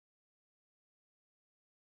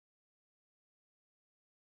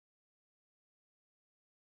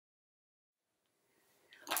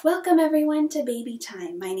Welcome everyone to Baby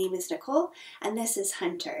Time. My name is Nicole and this is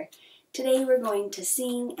Hunter. Today we're going to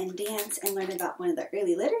sing and dance and learn about one of the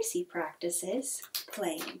early literacy practices,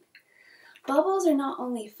 playing. Bubbles are not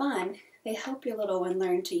only fun, they help your little one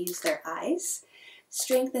learn to use their eyes,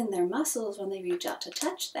 strengthen their muscles when they reach out to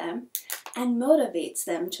touch them, and motivates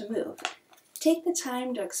them to move. Take the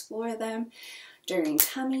time to explore them during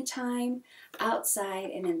tummy time, outside,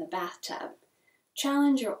 and in the bathtub.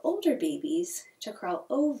 Challenge your older babies to crawl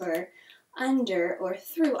over, under, or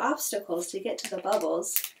through obstacles to get to the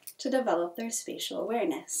bubbles to develop their spatial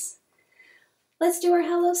awareness. Let's do our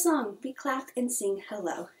hello song. We clap and sing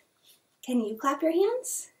hello. Can you clap your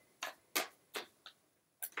hands?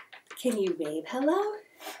 Can you wave hello?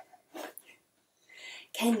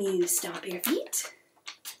 Can you stomp your feet?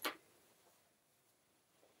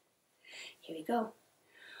 Here we go.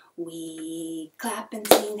 We clap and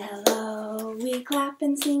sing hello, we clap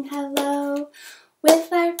and sing hello.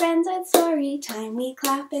 With our friends at story time, we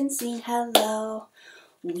clap and sing hello.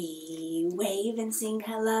 We wave and sing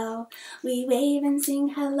hello, we wave and sing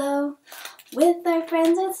hello. With our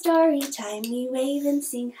friends at story time, we wave and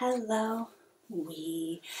sing hello.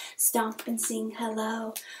 We stomp and sing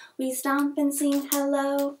hello, we stomp and sing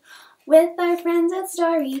hello. With our friends at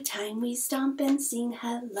story time, we stomp and sing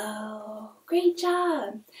hello. Great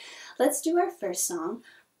job! Let's do our first song,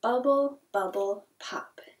 Bubble, Bubble,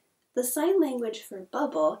 Pop. The sign language for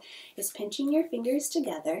bubble is pinching your fingers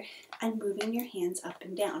together and moving your hands up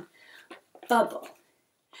and down. Bubble.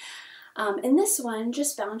 In this one,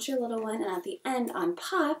 just bounce your little one, and at the end on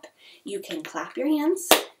pop, you can clap your hands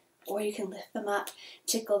or you can lift them up,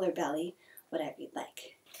 tickle their belly, whatever you'd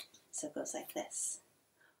like. So it goes like this.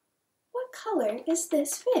 What color is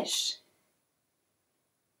this fish?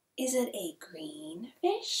 Is it a green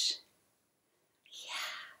fish?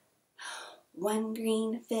 Yeah. One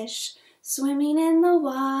green fish swimming in the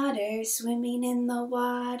water, swimming in the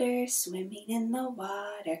water, swimming in the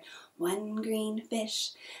water. One green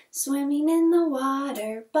fish swimming in the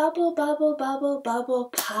water, bubble, bubble, bubble, bubble,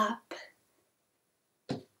 pop.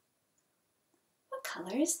 What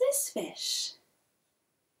color is this fish?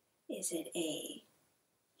 Is it a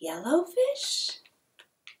yellow fish?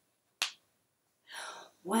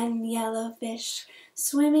 One yellow fish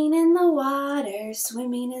swimming in the water,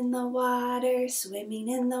 swimming in the water, swimming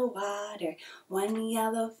in the water. One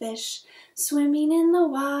yellow fish swimming in the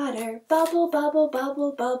water, bubble, bubble,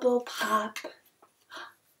 bubble, bubble, pop.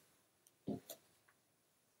 What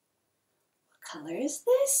color is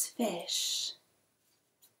this fish?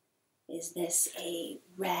 Is this a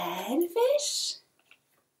red fish?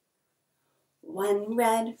 One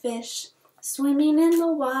red fish swimming in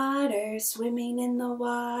the water, swimming in the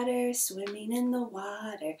water, swimming in the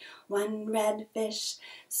water. One red fish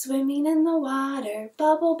swimming in the water,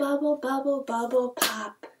 bubble, bubble, bubble, bubble,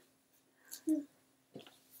 pop.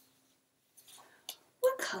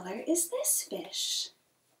 What color is this fish?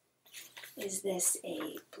 Is this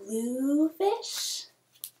a blue fish?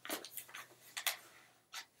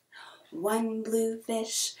 One blue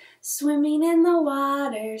fish swimming in the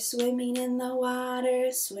water, swimming in the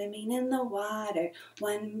water, swimming in the water.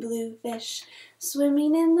 One blue fish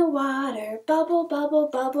swimming in the water, bubble, bubble,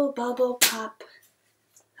 bubble, bubble, pop.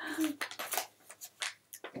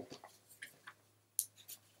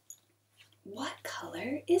 What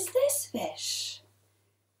color is this fish?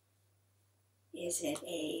 Is it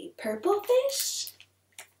a purple fish?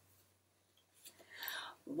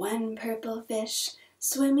 One purple fish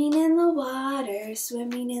swimming in the water,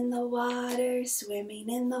 swimming in the water, swimming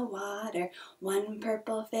in the water. One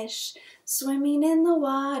purple fish swimming in the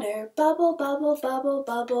water, bubble, bubble, bubble,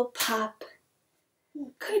 bubble, pop.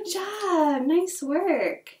 Good job, nice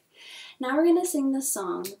work. Now we're gonna sing the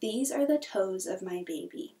song, These Are the Toes of My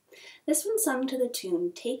Baby. This one's sung to the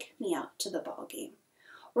tune, Take Me Out to the Ball Game.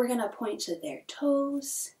 We're gonna point to their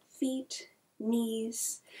toes, feet,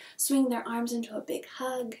 knees, swing their arms into a big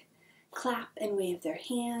hug, clap and wave their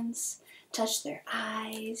hands, touch their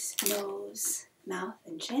eyes, nose, mouth,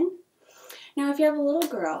 and chin. Now if you have a little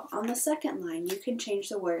girl, on the second line you can change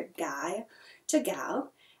the word guy to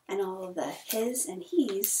gal and all of the his and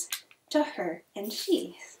he's to her and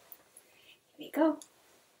she. Here we go.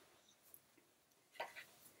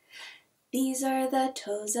 These are the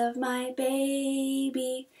toes of my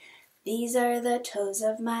baby. These are the toes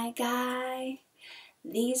of my guy.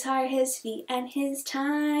 These are his feet and his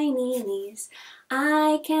tiny knees.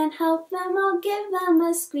 I can't help them, I'll give them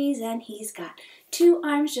a squeeze. And he's got two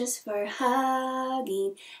arms just for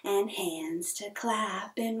hugging and hands to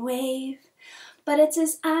clap and wave. But it's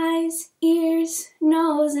his eyes, ears,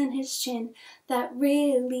 nose, and his chin that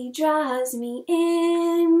really draws me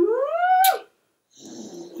in.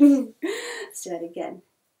 Let's do that again.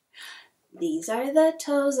 These are the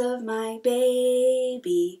toes of my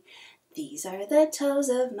baby. These are the toes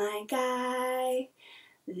of my guy.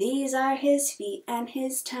 These are his feet and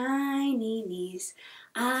his tiny knees.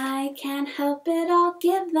 I can't help it, I'll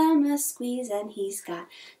give them a squeeze. And he's got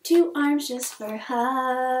 2 arms just for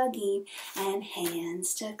hugging and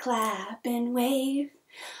hands to clap and wave.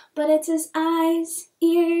 But it's his eyes,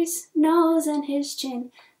 ears, nose, and his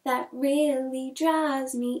chin that really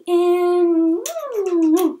draws me in.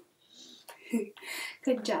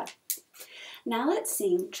 Good job. Now let's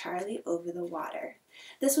sing Charlie Over the Water.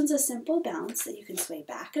 This one's a simple bounce that you can sway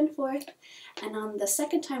back and forth. And on the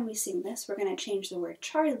second time we sing this, we're going to change the word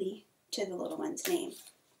Charlie to the little one's name.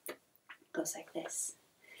 It goes like this.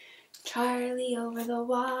 Charlie over the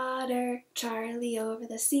water, Charlie over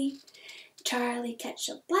the sea. Charlie catch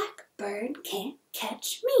a blackbird, can't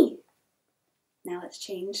catch me. Now let's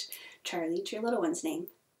change Charlie to your little one's name.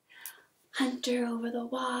 Hunter over the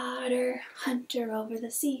water, Hunter over the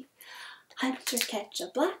sea. Hunter catch a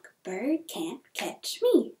blackbird, can't catch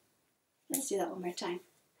me. Let's do that one more time.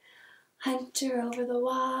 Hunter over the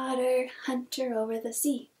water, Hunter over the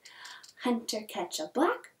sea. Hunter catch a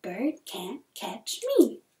blackbird, can't catch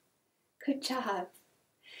me. Good job.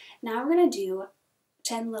 Now we're going to do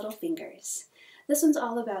 10 little fingers. This one's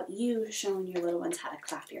all about you showing your little ones how to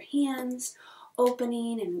clap your hands,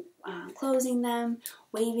 opening and closing them,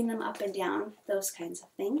 waving them up and down, those kinds of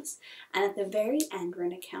things. And at the very end, we're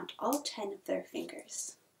going to count all 10 of their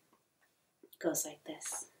fingers. It goes like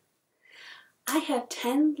this. I have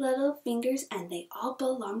 10 little fingers and they all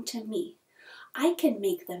belong to me. I can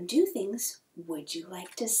make them do things. Would you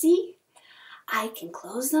like to see? I can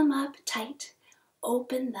close them up tight,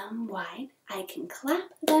 open them wide. I can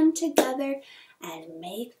clap them together and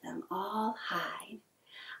make them all hide.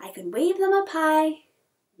 I can wave them up high,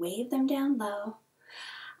 wave them down low.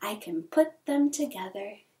 I can put them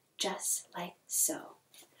together just like so.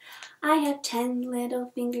 I have 10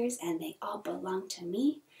 little fingers and they all belong to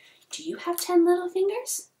me. Do you have 10 little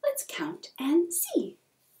fingers? Let's count and see.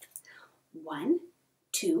 1,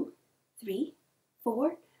 2, 3,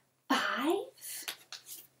 4, 5,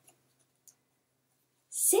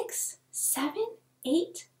 6, 7,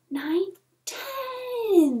 8, 9,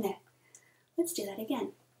 10. Let's do that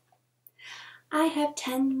again. I have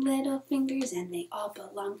 10 little fingers and they all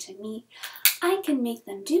belong to me. I can make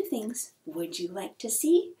them do things. Would you like to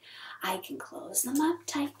see? I can close them up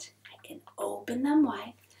tight. I can open them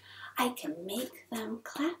wide. I can make them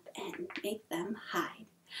clap and make them hide.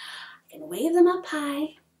 I can wave them up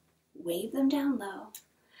high, wave them down low.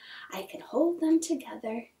 I can hold them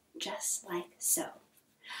together just like so.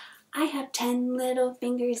 I have 10 little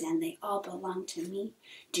fingers and they all belong to me.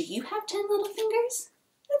 Do you have 10 little fingers?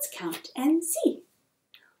 Let's count and see.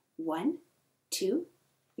 1, 2,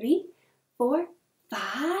 3, 4,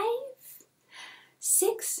 5,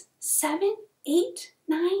 6, 7, 8,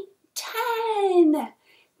 9, 10.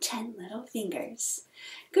 10 little fingers.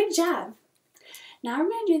 Good job. Now we're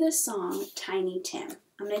going to do the song Tiny Tim.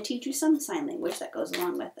 I'm going to teach you some sign language that goes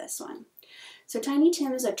along with this one. So Tiny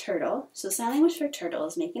Tim is a turtle. So sign language for turtle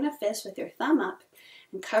is making a fist with your thumb up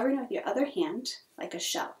and covering it with your other hand like a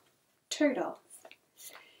shell. Turtle.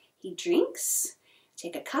 He drinks.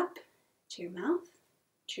 Take a cup to your mouth.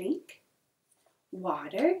 Drink.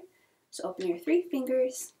 Water. So open your 3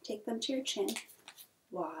 fingers. Take them to your chin.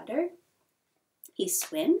 Water. He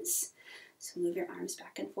swims. So move your arms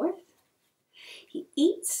back and forth. He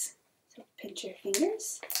eats. So pinch your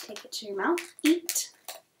fingers. Take it to your mouth. Eat.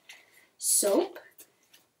 Soap.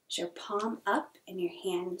 Is your palm up and your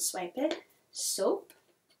hand swipe it. Soap.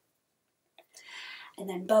 And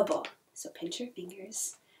then bubble. So pinch your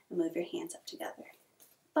fingers and move your hands up together.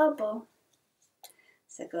 Bubble.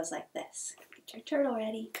 So it goes like this. Get your turtle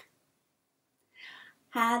ready.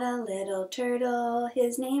 Had a little turtle,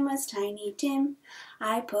 his name was Tiny Tim.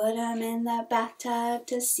 I put him in the bathtub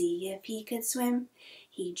to see if he could swim.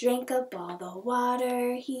 He drank up all the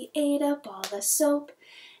water, he ate up all the soap.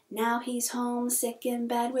 Now he's home sick in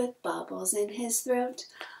bed with bubbles in his throat.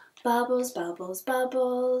 Bubbles, bubbles,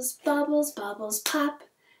 bubbles, bubbles, bubbles, pop.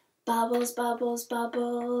 Bubbles, bubbles,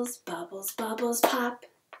 bubbles, bubbles, bubbles, pop.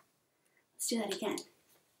 Let's do that again.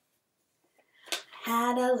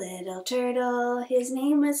 Had a little turtle, his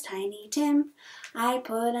name was Tiny Tim. I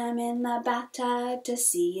put him in the bathtub to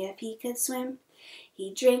see if he could swim.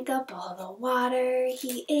 He drank up all the water,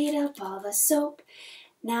 he ate up all the soap.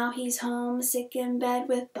 Now he's home sick in bed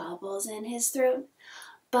with bubbles in his throat.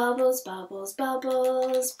 Bubbles, bubbles,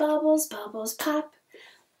 bubbles, bubbles, bubbles, pop.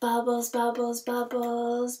 Bubbles, bubbles,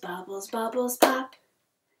 bubbles, bubbles, bubbles, pop.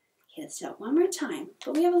 Okay, let's do it one more time.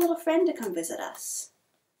 But we have a little friend to come visit us.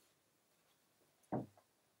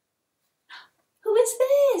 Who is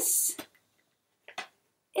this?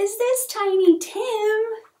 Is this Tiny Tim?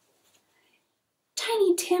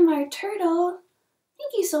 Tiny Tim, our turtle.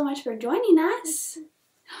 Thank you so much for joining us.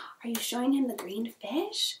 Are you showing him the green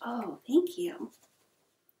fish? Oh, thank you.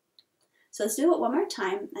 So let's do it one more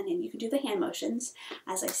time, and then you can do the hand motions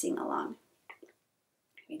as I sing along.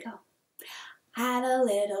 Here we go. Had a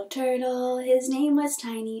little turtle, his name was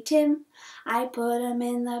Tiny Tim. I put him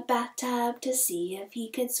in the bathtub to see if he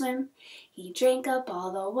could swim. He drank up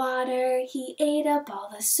all the water, he ate up all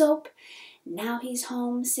the soap. Now he's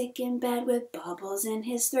homesick in bed with bubbles in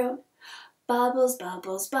his throat. Bubbles,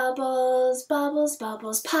 bubbles, bubbles, bubbles,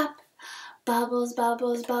 bubbles, pop. Bubbles,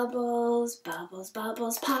 bubbles, bubbles, bubbles,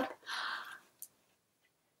 bubbles, pop.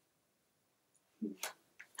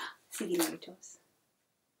 Singing on your toes.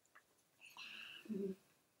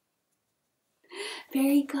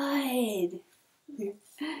 Very good.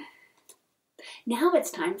 Now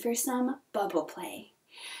it's time for some bubble play.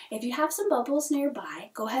 If you have some bubbles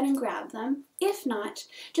nearby, go ahead and grab them. If not,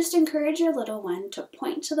 just encourage your little one to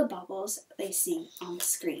point to the bubbles they see on the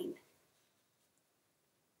screen.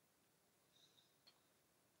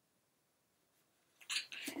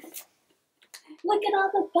 Look at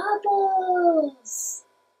all the bubbles!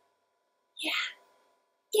 Yeah,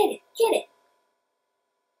 get it, get it!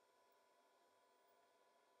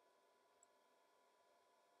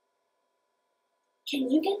 Can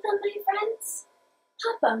you get them, my friends?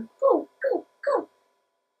 Pop them. Go, go, go.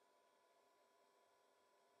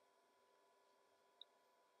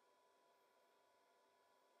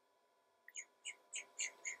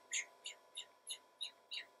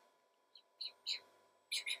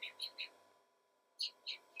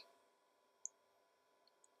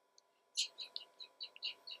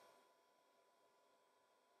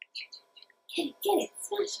 Get it,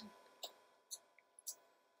 smash them.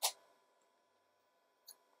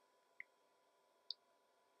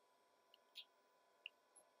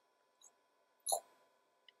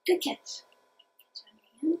 Good catch.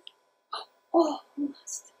 Oh,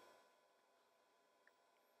 almost.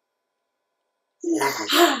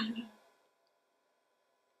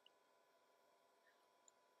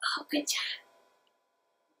 Oh, good job.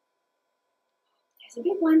 There's a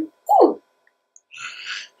big one. Ooh.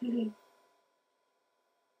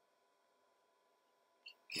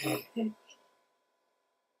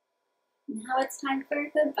 Now it's time for a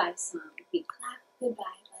goodbye song. We clap goodbye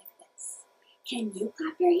like this. Can you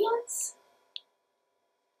clap your hands?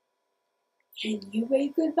 Can you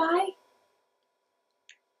wave goodbye?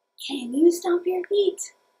 Can you stomp your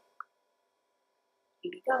feet?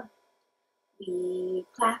 Here we go. We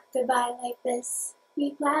clap goodbye like this.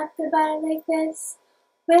 We clap goodbye like this.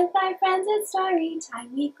 With our friends it's story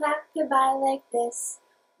time. We clap goodbye like this.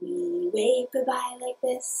 We wave goodbye like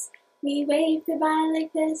this. We wave goodbye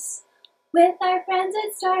like this. With our friends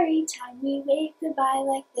it's story time. We wave goodbye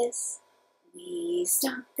like this. We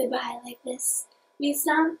stomp goodbye like this. We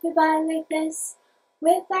stomp goodbye like this.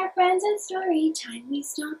 With our friends it's story time. We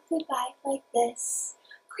stomp goodbye like this.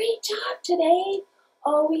 Great job today!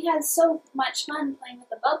 Oh, we had so much fun playing with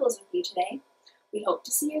the bubbles with you today. We hope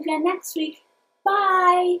to see you again next week.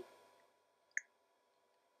 Bye!